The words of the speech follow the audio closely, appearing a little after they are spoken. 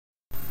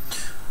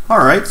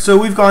Alright, so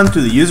we've gone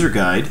through the user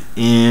guide,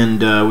 and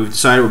we've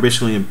decided we're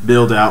basically going to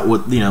build out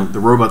what, the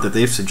robot that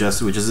they've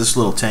suggested, which is this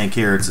little tank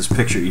here. It's this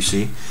picture you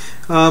see.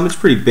 It's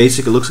pretty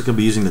basic. It looks like I'll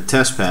be using the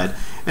test pad,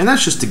 and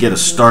that's just to get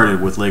us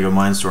started with Lego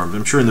Mindstorms.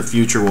 I'm sure in the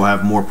future we'll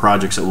have more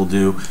projects that we'll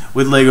do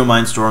with Lego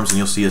Mindstorms, and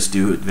you'll see us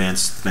do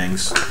advanced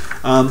things.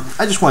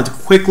 I just wanted to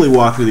quickly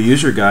walk through the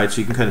user guide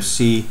so you can kind of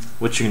see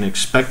what you can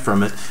expect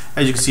from it.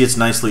 As you can see, it's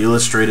nicely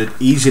illustrated,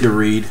 easy to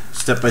read,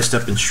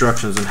 step-by-step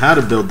instructions on how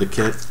to build the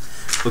kit.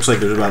 Looks like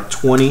there's about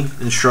 20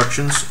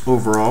 instructions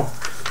overall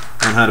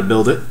on how to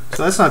build it.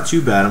 So that's not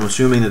too bad. I'm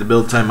assuming that the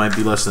build time might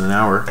be less than an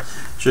hour.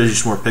 It shows you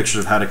some more pictures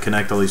of how to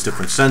connect all these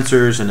different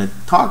sensors, and it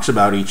talks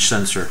about each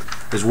sensor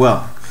as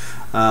well.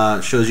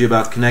 It shows you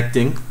about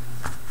connecting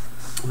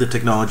the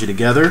technology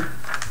together.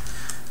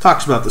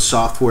 Talks about the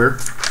software.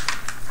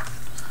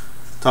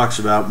 Talks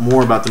about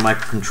more about the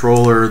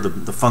microcontroller,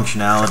 the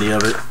functionality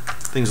of it,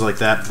 things like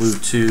that,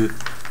 Bluetooth.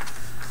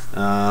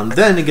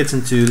 Then it gets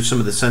into some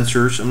of the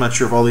sensors. I'm not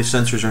sure if all these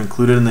sensors are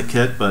included in the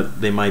kit, but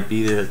they might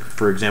be.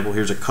 For example,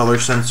 here's a color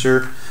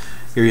sensor.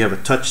 Here you have a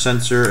touch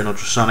sensor, an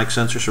ultrasonic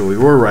sensor, so we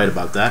were right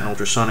about that, an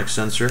ultrasonic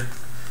sensor.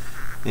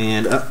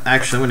 And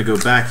actually, I'm going to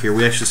go back here.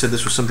 We actually said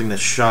this was something that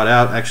shot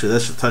out. Actually,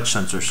 that's a touch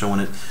sensor, so when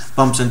it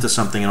bumps into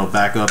something, it'll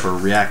back up or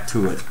react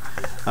to it.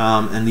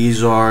 And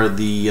these are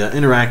the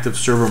interactive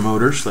servo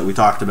motors that we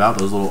talked about,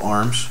 those little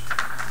arms.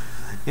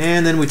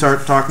 And then we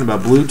start talking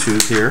about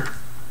Bluetooth here.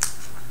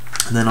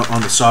 And then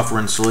on the software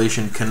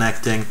installation,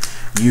 connecting,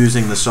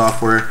 using the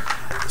software.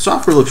 The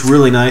software looks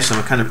really nice.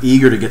 I'm kind of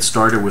eager to get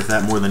started with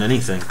that more than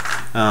anything.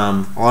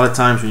 A lot of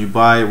times when you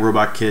buy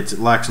robot kits, it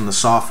lacks on the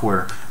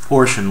software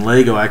portion.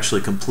 Lego actually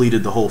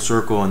completed the whole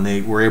circle, and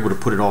they were able to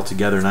put it all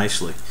together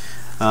nicely.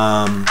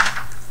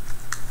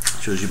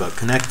 Shows you about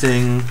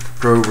connecting,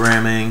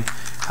 programming,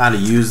 how to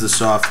use the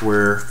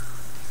software,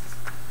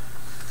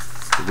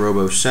 the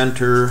Robo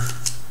Center.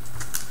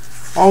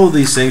 All of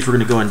these things we're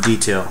going to go in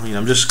detail.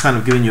 I'm just kind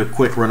of giving you a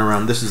quick run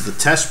around. This is the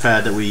test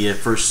pad that we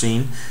first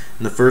seen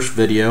in the first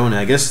video, and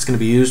I guess it's going to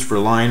be used for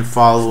line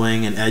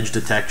following and edge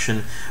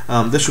detection.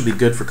 This will be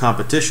good for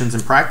competitions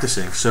and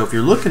practicing. So if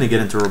you're looking to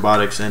get into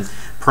robotics and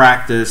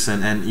practice,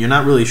 and you're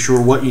not really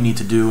sure what you need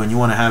to do, and you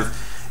want to have,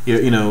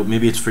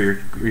 maybe it's for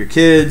your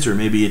kids, or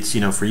maybe it's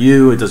for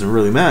you, it doesn't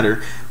really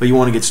matter, but you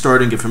want to get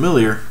started and get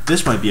familiar,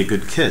 this might be a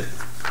good kit.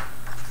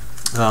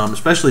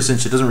 Especially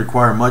since it doesn't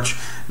require much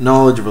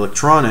knowledge of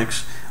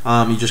electronics.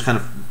 You just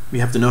you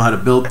have to know how to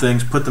build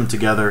things, put them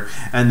together,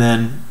 and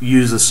then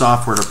use the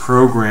software to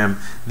program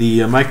the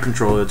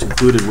microcontroller that's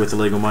included with the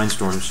Lego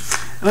Mindstorms.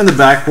 And then the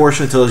back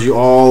portion tells you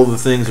all the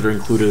things that are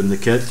included in the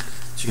kit.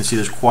 So you can see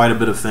there's quite a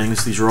bit of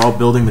things. These are all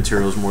building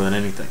materials more than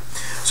anything.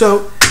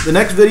 So the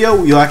next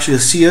video, you'll actually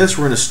see us.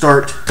 We're going to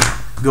start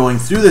going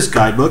through this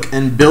guidebook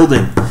and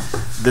building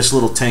this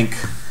little tank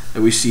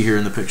that we see here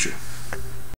in the picture.